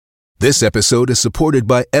This episode is supported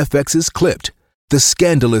by FX's Clipped, the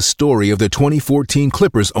scandalous story of the 2014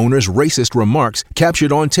 Clippers owner's racist remarks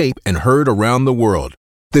captured on tape and heard around the world.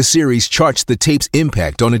 The series charts the tape's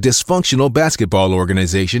impact on a dysfunctional basketball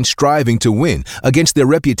organization striving to win against their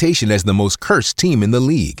reputation as the most cursed team in the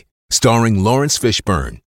league. Starring Lawrence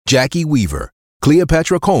Fishburne, Jackie Weaver,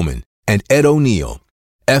 Cleopatra Coleman, and Ed O'Neill.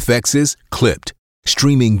 FX's Clipped,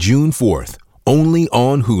 streaming June 4th, only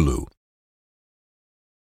on Hulu.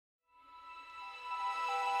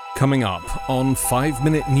 Coming up on 5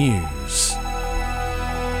 Minute News.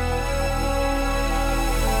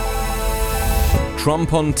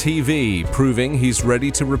 Trump on TV proving he's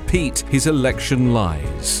ready to repeat his election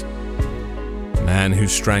lies. Man who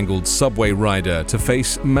strangled subway rider to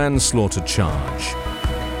face manslaughter charge.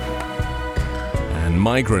 And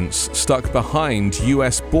migrants stuck behind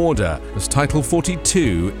US border as Title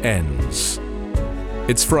 42 ends.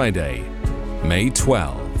 It's Friday, May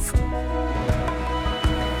 12.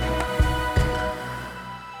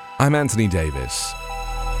 I'm Anthony Davis.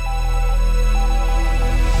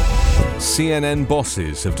 CNN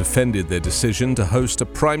bosses have defended their decision to host a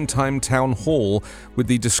primetime town hall with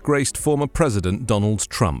the disgraced former president Donald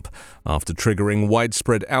Trump after triggering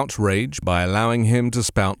widespread outrage by allowing him to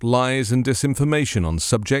spout lies and disinformation on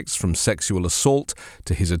subjects from sexual assault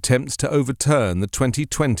to his attempts to overturn the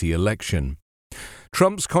 2020 election.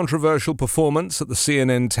 Trump's controversial performance at the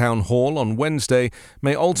CNN town hall on Wednesday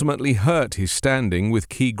may ultimately hurt his standing with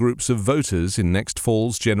key groups of voters in next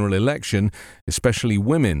fall's general election, especially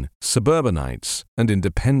women, suburbanites, and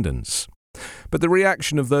independents. But the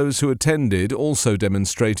reaction of those who attended also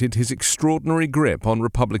demonstrated his extraordinary grip on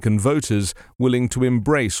Republican voters willing to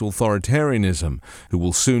embrace authoritarianism, who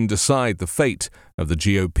will soon decide the fate of the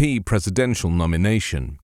GOP presidential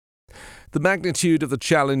nomination. The magnitude of the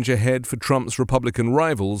challenge ahead for Trump's Republican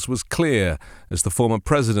rivals was clear, as the former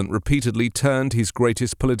president repeatedly turned his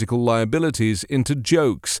greatest political liabilities into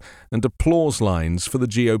jokes and applause lines for the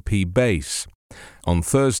GOP base. On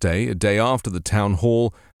Thursday, a day after the town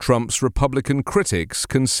hall, Trump's Republican critics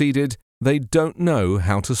conceded they don't know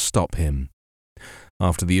how to stop him.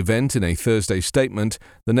 After the event, in a Thursday statement,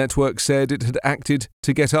 the network said it had acted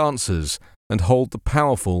to get answers and hold the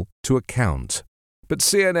powerful to account. But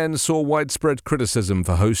CNN saw widespread criticism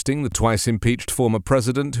for hosting the twice-impeached former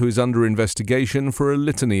president who is under investigation for a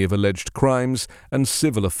litany of alleged crimes and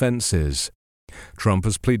civil offenses. Trump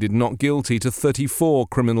has pleaded not guilty to 34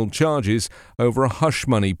 criminal charges over a hush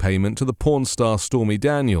money payment to the porn star Stormy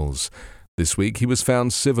Daniels. This week he was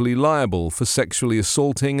found civilly liable for sexually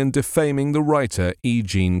assaulting and defaming the writer E.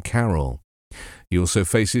 Jean Carroll. He also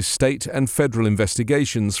faces state and federal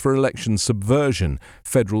investigations for election subversion,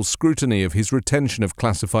 federal scrutiny of his retention of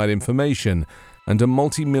classified information, and a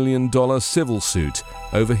multi-million-dollar civil suit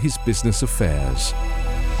over his business affairs.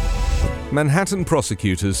 Manhattan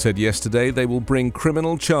prosecutors said yesterday they will bring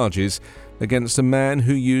criminal charges against a man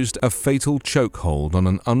who used a fatal chokehold on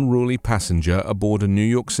an unruly passenger aboard a New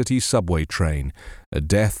York City subway train, a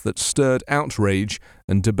death that stirred outrage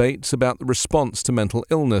and debates about the response to mental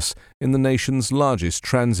illness in the nation's largest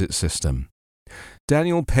transit system.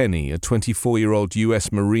 Daniel Penny, a 24-year-old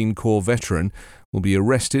U.S. Marine Corps veteran, will be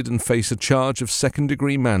arrested and face a charge of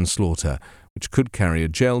second-degree manslaughter, which could carry a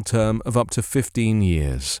jail term of up to 15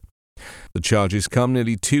 years. The charges come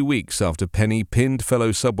nearly 2 weeks after Penny pinned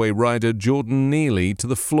fellow subway rider Jordan Neely to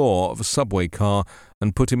the floor of a subway car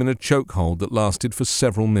and put him in a chokehold that lasted for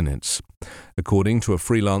several minutes. According to a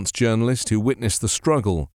freelance journalist who witnessed the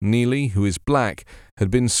struggle, Neely, who is black, had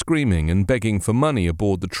been screaming and begging for money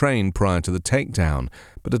aboard the train prior to the takedown,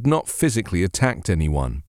 but had not physically attacked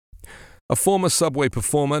anyone. A former subway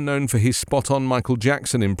performer known for his spot-on Michael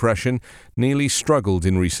Jackson impression, Neely struggled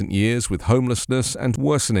in recent years with homelessness and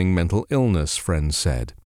worsening mental illness, friends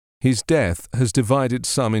said. His death has divided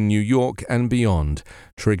some in New York and beyond,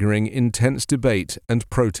 triggering intense debate and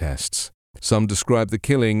protests. Some describe the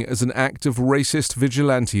killing as an act of racist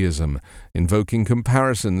vigilantism, invoking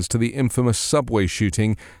comparisons to the infamous subway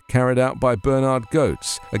shooting carried out by Bernard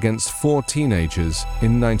Goetz against 4 teenagers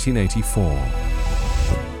in 1984.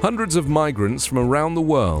 Hundreds of migrants from around the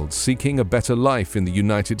world seeking a better life in the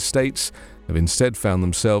United States have instead found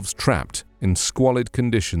themselves trapped in squalid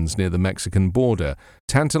conditions near the Mexican border,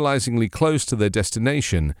 tantalizingly close to their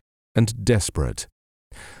destination and desperate.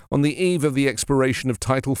 On the eve of the expiration of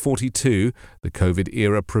Title 42, the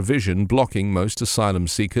COVID-era provision blocking most asylum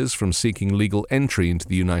seekers from seeking legal entry into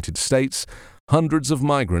the United States, hundreds of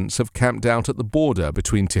migrants have camped out at the border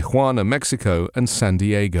between Tijuana, Mexico, and San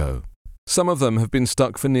Diego. Some of them have been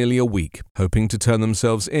stuck for nearly a week, hoping to turn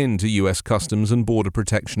themselves in to U.S. Customs and Border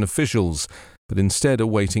Protection officials, but instead are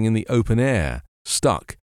waiting in the open air,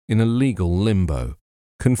 stuck in a legal limbo.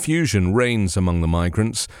 Confusion reigns among the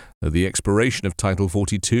migrants. Though the expiration of Title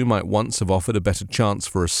 42 might once have offered a better chance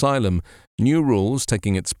for asylum, new rules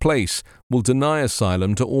taking its place will deny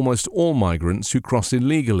asylum to almost all migrants who cross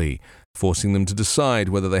illegally, forcing them to decide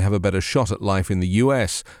whether they have a better shot at life in the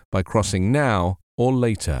US by crossing now or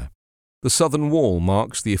later. The southern wall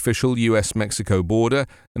marks the official US-Mexico border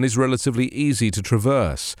and is relatively easy to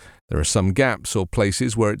traverse. There are some gaps or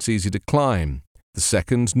places where it's easy to climb. The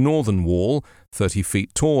second, northern wall, 30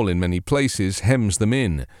 feet tall in many places, hems them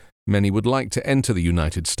in. Many would like to enter the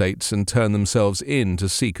United States and turn themselves in to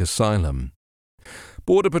seek asylum.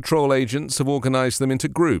 Border Patrol agents have organized them into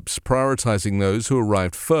groups, prioritizing those who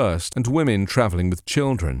arrived first and women traveling with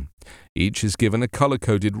children. Each is given a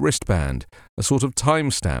color-coded wristband, a sort of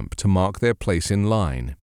timestamp to mark their place in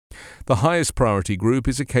line. The highest priority group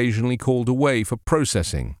is occasionally called away for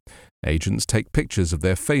processing. Agents take pictures of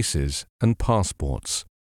their faces and passports.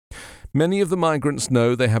 Many of the migrants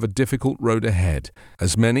know they have a difficult road ahead,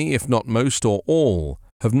 as many, if not most or all,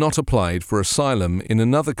 have not applied for asylum in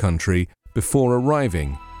another country before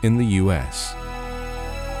arriving in the US.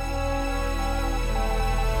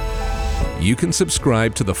 You can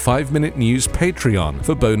subscribe to the 5-Minute News Patreon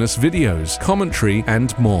for bonus videos, commentary,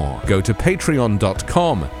 and more. Go to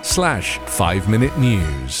patreon.com/5Minute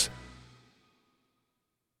News.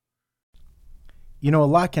 You know, a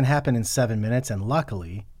lot can happen in 7 minutes, and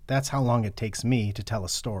luckily, that's how long it takes me to tell a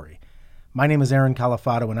story. My name is Aaron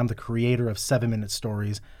Califato, and I'm the creator of 7-Minute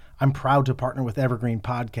Stories. I'm proud to partner with Evergreen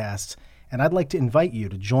Podcasts, and I'd like to invite you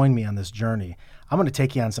to join me on this journey. I'm going to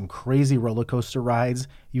take you on some crazy roller coaster rides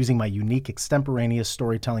using my unique extemporaneous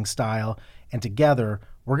storytelling style, and together,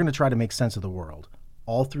 we're going to try to make sense of the world,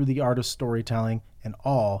 all through the art of storytelling, and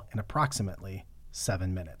all in approximately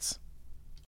 7 minutes.